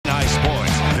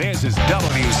This is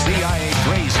WCIA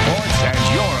 3 Sports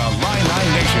and your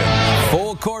Illini Nation.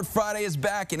 Full Court Friday is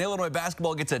back, and Illinois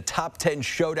basketball gets a top 10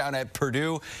 showdown at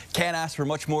Purdue. Can't ask for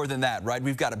much more than that, right?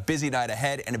 We've got a busy night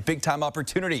ahead and a big-time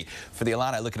opportunity for the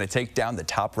Illini looking to take down the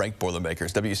top-ranked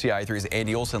Boilermakers. WCIA 3's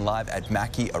Andy Olson live at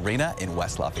Mackey Arena in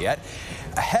West Lafayette.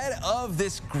 Ahead of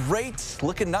this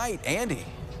great-looking night, Andy.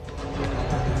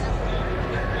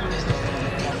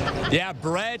 Yeah,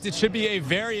 Brett, it should be a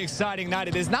very exciting night.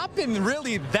 It has not been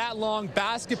really that long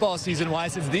basketball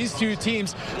season-wise since these two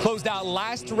teams closed out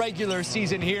last regular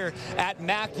season here at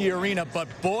Mackey Arena. But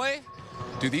boy,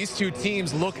 do these two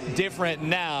teams look different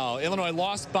now. Illinois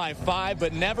lost by 5,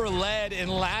 but never led in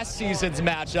last season's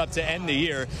matchup to end the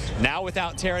year. Now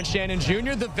without Terrence Shannon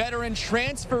Jr., the veteran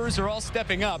transfers are all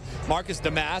stepping up. Marcus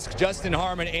Damask, Justin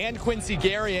Harmon, and Quincy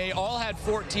Guerrier all had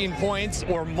 14 points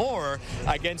or more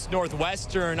against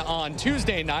Northwestern on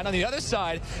Tuesday night. On the other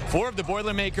side, 4 of the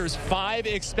Boilermakers' 5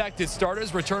 expected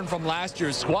starters returned from last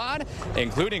year's squad,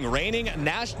 including reigning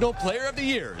National Player of the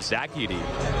Year, Zach Edey.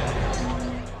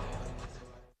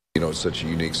 You know, it's such a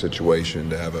unique situation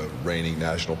to have a reigning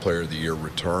National Player of the Year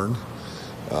return.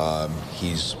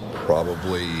 He's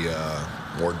probably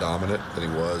more dominant than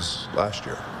he was last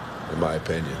year, in my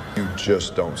opinion. You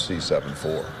just don't see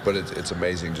 7'4", but it's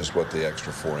amazing just what the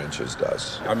extra 4 inches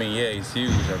does. I mean, yeah, he's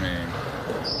huge. I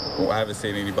mean, I haven't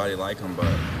seen anybody like him,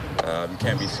 but you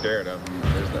can't be scared of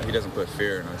him. He doesn't put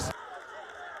fear in us.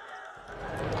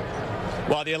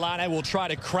 While the Illini will try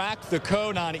to crack the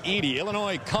code on Edey.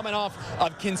 Illinois coming off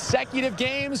of consecutive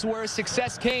games where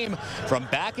success came from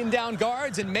backing down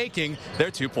guards and making their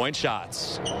 2-point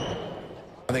shots.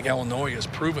 I think Illinois has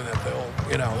proven that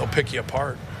they'll pick you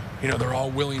apart. You know, they're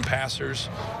all willing passers.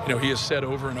 You know, he has said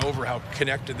over and over how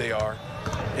connected they are.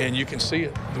 And you can see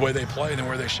it, the way they play and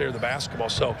where they share the basketball.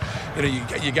 So, you know,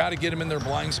 you got to get them in their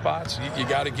blind spots. You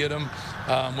got to get them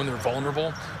when they're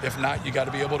vulnerable. If not, you got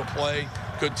to be able to play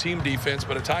good team defense.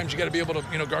 But at times, you got to be able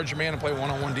to, guard your man and play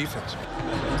one-on-one defense.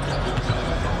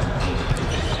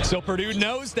 So Purdue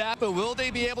knows that, but will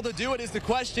they be able to do it is the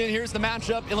question. Here's the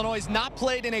matchup. Illinois has not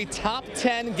played in a top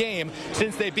 10 game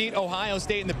since they beat Ohio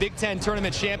State in the Big Ten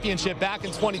Tournament Championship back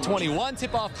in 2021.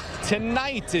 Tip-off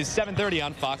tonight is 7:30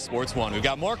 on Fox Sports 1. We've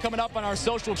got more coming up on our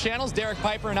social channels. Derek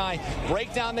Piper and I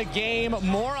break down the game.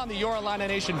 More on the Your Illini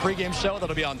Nation pregame show.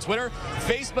 That'll be on Twitter,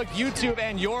 Facebook, YouTube,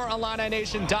 and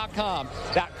YourIlliniNation.com.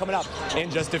 That coming up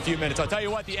in just a few minutes. I'll tell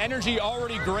you what, the energy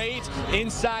already great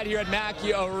inside here at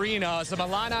Mackey Arena. Some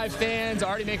Illini fans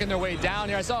already making their way down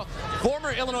here. I saw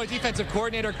former Illinois defensive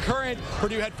coordinator, current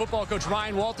Purdue head football coach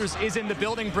Ryan Walters is in the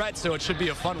building, Brett, so it should be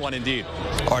a fun one indeed.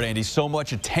 All right, Andy, so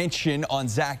much attention on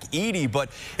Zach Edey, but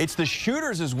it's the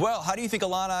shooters as well. How do you think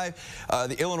Illini,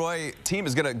 the Illinois team,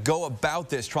 is going to go about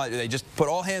this? Do they just put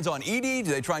all hands on Edey?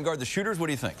 Do they try and guard the shooters? What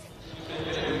do you think?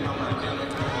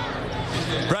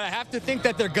 Brett, I have to think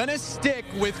that they're going to stick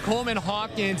with Coleman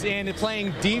Hawkins and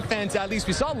playing defense. At least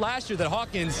we saw last year that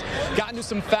Hawkins got into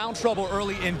some foul trouble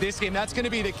early in this game. That's going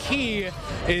to be the key,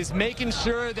 is making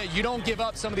sure that you don't give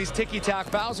up some of these ticky-tack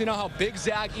fouls. You know how big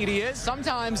Zach Edey is.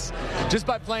 Sometimes just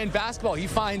by playing basketball, he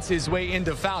finds his way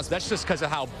into fouls. That's just because of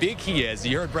how big he is.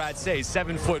 You heard Brad say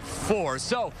 7'4".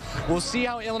 So we'll see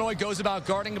how Illinois goes about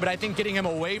guarding, but I think getting him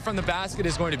away from the basket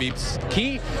is going to be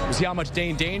key. We'll see how much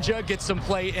Dane Danger gets some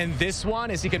play in this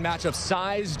one, as he can match up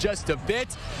size just a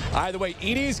bit. Either way,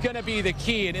 Edey's going to be the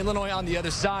key, and Illinois on the other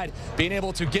side being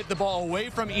able to get the ball away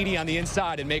from Edey on the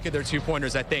inside and make it their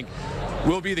 2-pointers, I think,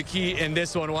 will be the key in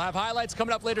this one. We'll have highlights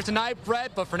coming up later tonight,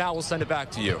 Brett, but for now we'll send it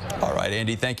back to you. All right,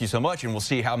 Andy, thank you so much, and we'll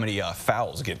see how many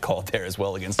fouls get called there as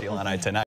well against the Illini tonight.